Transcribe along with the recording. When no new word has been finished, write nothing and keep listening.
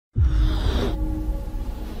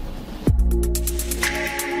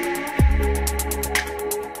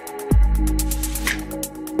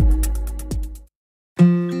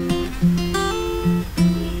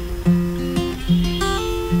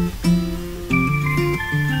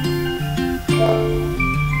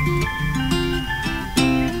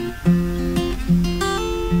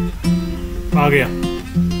गया।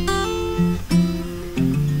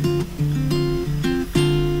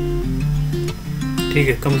 ठीक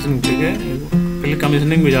है, कमीशनिंग, ठीक है, पहले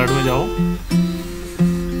कमीशनिंग विजार्ड में जाओ,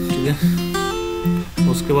 ठीक है।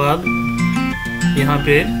 उसके बाद यहाँ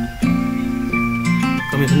पे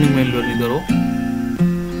कमीशनिंग मेन्यू करो,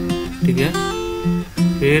 ठीक है।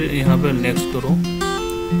 फिर यहाँ पे नेक्स्ट करो,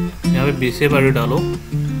 यहाँ पे BCF ID डालो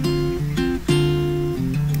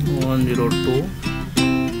 102,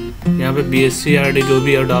 यहाँ पे BSC ID जो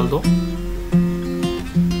भी है डाल दो,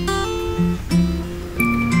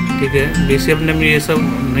 ठीक है। BCF नेम ये सब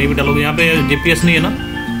नहीं भी डालोगे, यहाँ पे GPS नहीं है ना,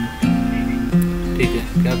 ठीक है।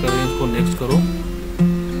 क्या करें, इसको नेक्स्ट करो,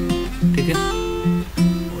 ठीक है।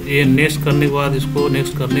 ये नेक्स्ट करने के बाद इसको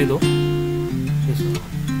नेक्स्ट करने दो,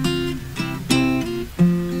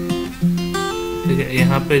 ठीक है।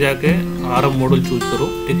 यहाँ पे जाके RF मॉडल चूज करो,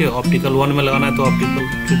 ठीक है। ऑप्टिकल 1 में लगाना है तो ऑप्टिकल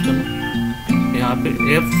चूज करो। यहाँ पे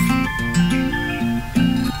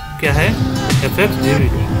क्या है, FXGB,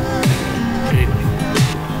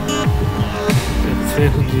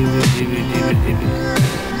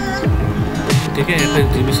 ठीक है।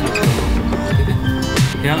 FXGB सिलेक्ट करो, ठीक है।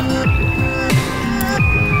 यहाँ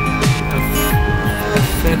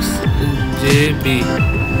FXGB,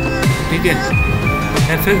 ठीक है।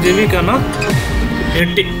 FXGB का ना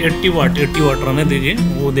 80 वाट रहने दीजिए,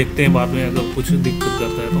 वो देखते हैं बाद में अगर कुछ दिक्कत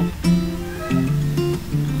करता है तो।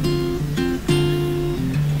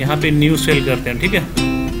 यहाँ पे न्यू सेल करते हैं, ठीक है।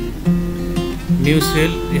 न्यू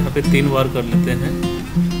सेल यहाँ पे 3 बार कर लेते हैं,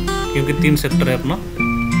 क्योंकि 3 सेक्टर है अपना,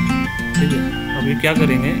 ठीक है। अभी क्या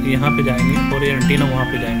करेंगे, यहाँ पे जाएंगे और ये एंटीना वहाँ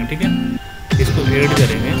पे जाएंगे, ठीक है। इसको ऐड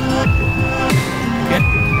करेंगे, ठीक है।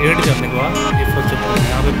 ऐड करने के बाद ये फर्स्ट सेक्टर,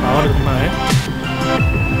 यहाँ पे पावर रखना है,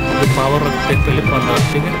 तो पावर रखते हैं पहले 15,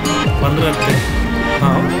 ठीक है। 15 रखते हैं,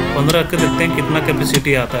 हाँ 15 रख के देखते हैं कितना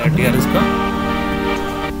कैपेसिटी आता है TRS का।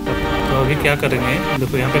 तो अभी क्या करेंगे,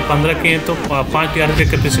 देखो यहाँ पे 15 के तो 5 TRS की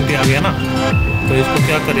कैपेसिटी आ गया ना, तो इसको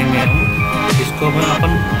क्या करेंगे हम, इसको हम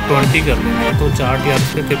अपन 20 कर देंगे, तो 4 TRS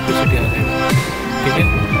की कैपेसिटी आ जाएगा, ठीक है।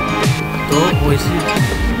 तो वैसे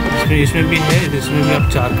इसमें भी है, इसमें भी आप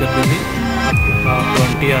 4 कर दीजिए,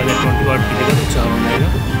 20 आ जाए, 20 वाट कीजिएगा तो 4 हो जाएगा।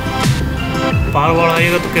 पावर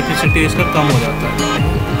बढ़ाइएगा तो कैपेसिटी इसका कम हो जाता है।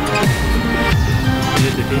 ये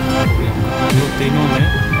देखिए हो गया, हम लोग तीनों में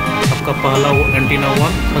आपका पहला वो एंटीना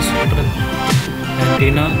 1 फर्स्ट सेक्टर है,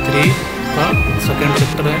 एंटीना 3 का सेकेंड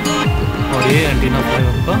सेक्टर है, और ये एंटीना 5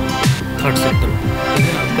 आपका थर्ड सेक्टर, ठीक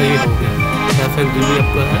है। आपका ये हो गया, FXGB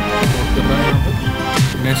आपका है, नोट कर रहा है यहाँ पर,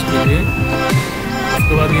 नेक्स्ट कीजिए।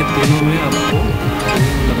 उसके बाद ये तीनों में आपको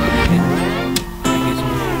लगा देंगे,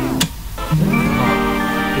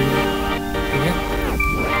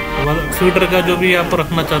 फीडर का जो भी आप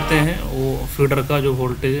रखना चाहते हैं, वो फीडर का जो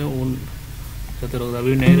वोल्टेज है वो कहते रहोगे,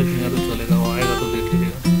 अभी नहीं रखेंगे तो चलेगा, वो आएगा तो देख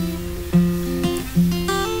लीजिएगा।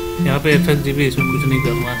 यहाँ पे FXGB इसमें कुछ नहीं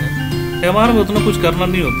करना है, MR में उतना कुछ करना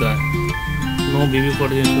नहीं होता है, नो BB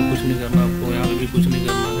कोड इसमें कुछ नहीं करना आपको, यहाँ पे भी कुछ नहीं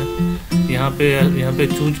करना है। यहाँ पे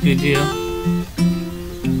चूज कीजिए,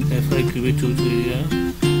 FIQB चूज कीजिए,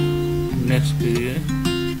 नेक्स्ट कीजिए,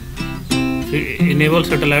 फिर इनेबल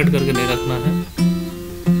सैटेलाइट करके नहीं रखना है,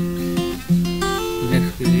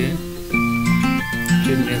 नेक्स्ट कीजिए,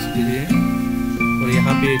 फिर नेक्स्ट कीजिए, और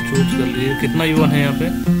यहाँ पे चूज कर लीजिए कितना U1 है, यहाँ पे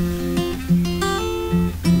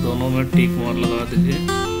दोनों में टिक मार्क लगा दीजिए,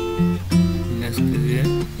 नेक्स्ट कीजिए,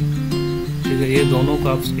 ठीक है। ये दोनों का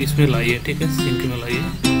आप इसमें लाइए, ठीक है, सिंक में लाइए,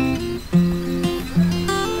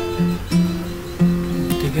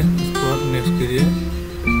 ठीक है। उसके बाद नेक्स्ट कीजिए,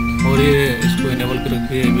 और ये इसको इनेबल कर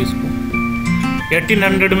रखिए, अभी इसको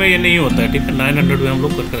 1800 में ये नहीं होता है, ठीक है। 900 में हम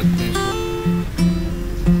लोग करके रखते हैं इसको,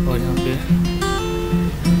 और यहाँ पे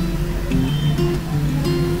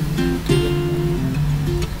ठीक है,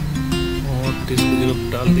 और 30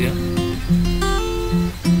 डाल दिया।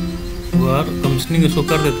 और कमीशनिंग इसको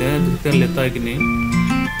कर देते हैं, देखते हैं लेता है कि नहीं।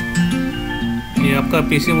 ये आपका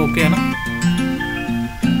PC में ओके है ना,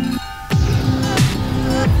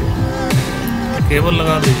 केबल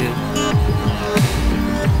लगा दीजिए,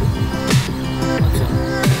 अच्छा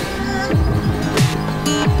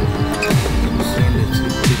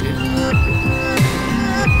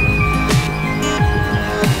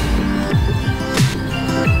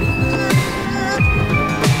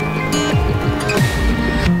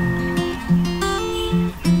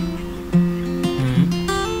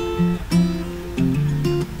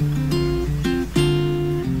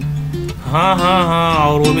हाँ,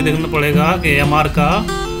 और वो भी देखना पड़ेगा कि MR का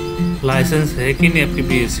लाइसेंस है कि नहीं आपकी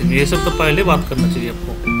BSC में, ये सब तो पहले बात करना चाहिए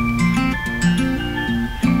आपको।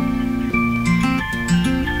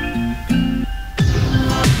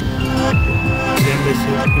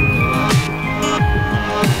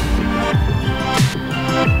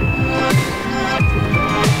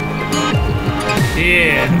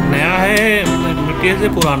 ये नया है BTS से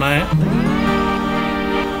पुराना है?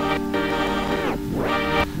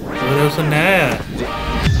 अगर उससे नया है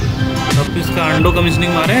तब इसका अंडो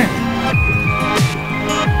कमीशनिंग मारे,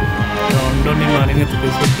 तो अंडो नहीं मारेंगे तो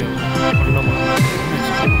कैसे क्या होगा? अंडो मारना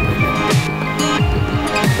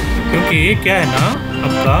क्योंकि क्या है ना,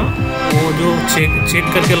 आपका वो जो चेक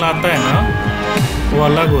करके लाता है ना वो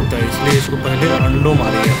अलग होता है, इसलिए इसको पहले अंडो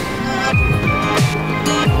मारिए।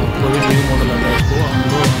 कोई भी न्यू मॉडल आता है इसको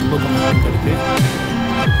अंडो कमीशनिंग करके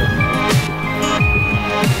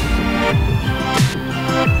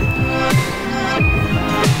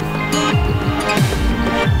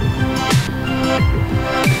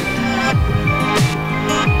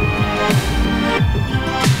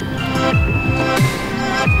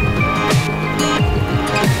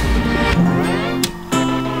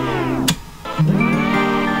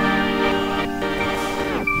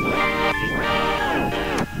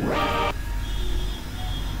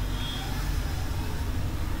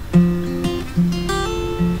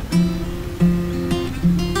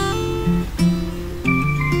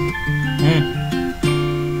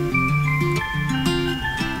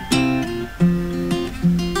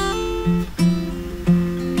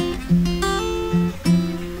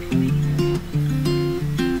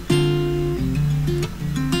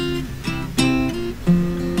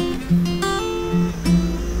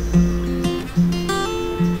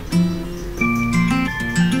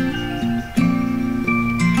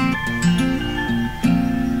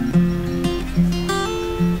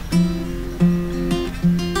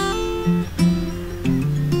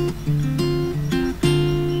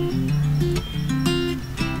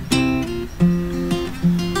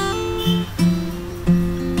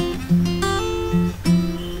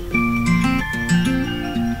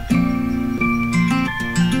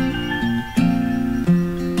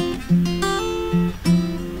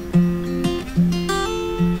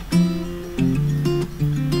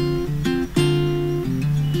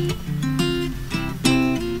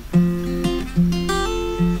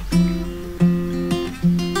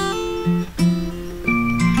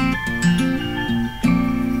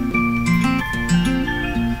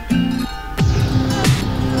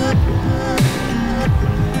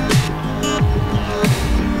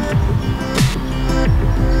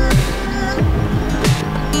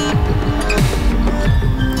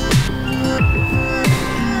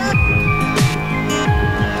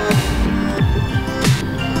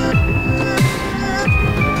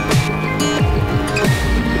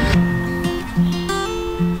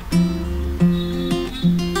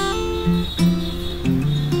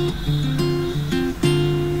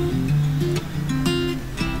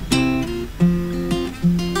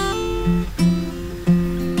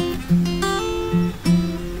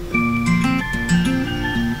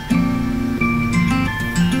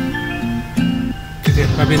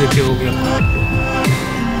अभी देखिए हो गया,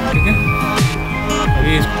 ठीक है।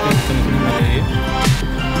 अभी इसको कनेक्शन में जाइए,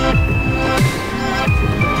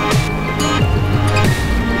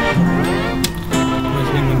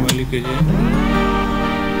 मैनुअली कीजिए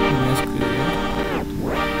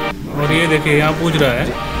और ये देखिए यहाँ पूछ रहा है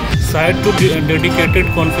site to dedicated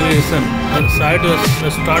configuration, site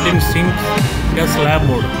start in sync या slab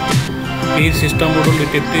mode, E system module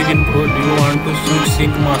detected in pro, do you want to switch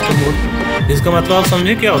sink master mode. इसका मतलब आप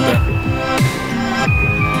समझे क्या होता है?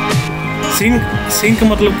 सिंक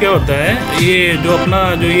मतलब क्या होता है? ये जो अपना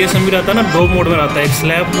जो ये समझ रहता है ना, दो मोड में रहता है, एक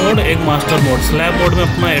स्लैब मोड एक मास्टर मोड। स्लैब मोड में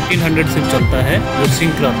अपना 1800 सिर्फ चलता है जो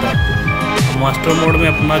सिंक रहता है, मास्टर मोड में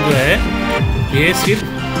अपना जो है ये सिर्फ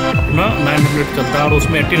अपना 900 चलता है और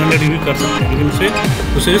उसमें 1800 भी कर सकते हैं, लेकिन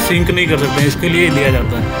उसे सिंक नहीं कर सकते हैं, इसके लिए दिया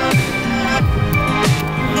जाता है।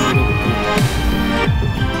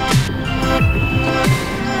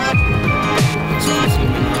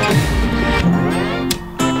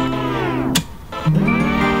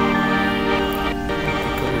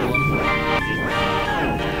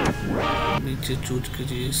 नीचे चूज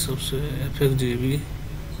कीजिए सबसे FXJB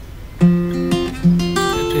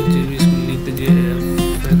इसमें लिख दीजिए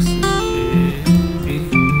FXJB,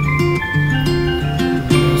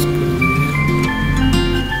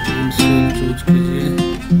 चूज कीजिए,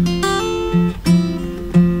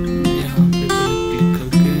 यहाँ पे क्लिक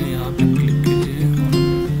करके यहाँ पे क्लिक कीजिए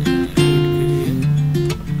फिर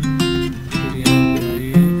यहाँ पे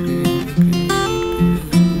आइए,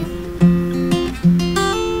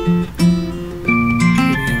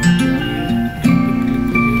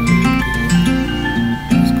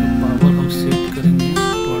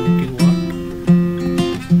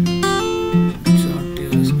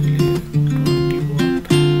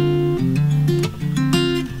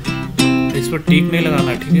 टिक नहीं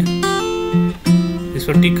लगाना, ठीक है। इस पर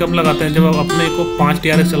छोटी कब लगाते हैं, जब आप अपने को 5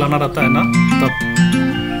 TRS चलाना रहता है ना, तब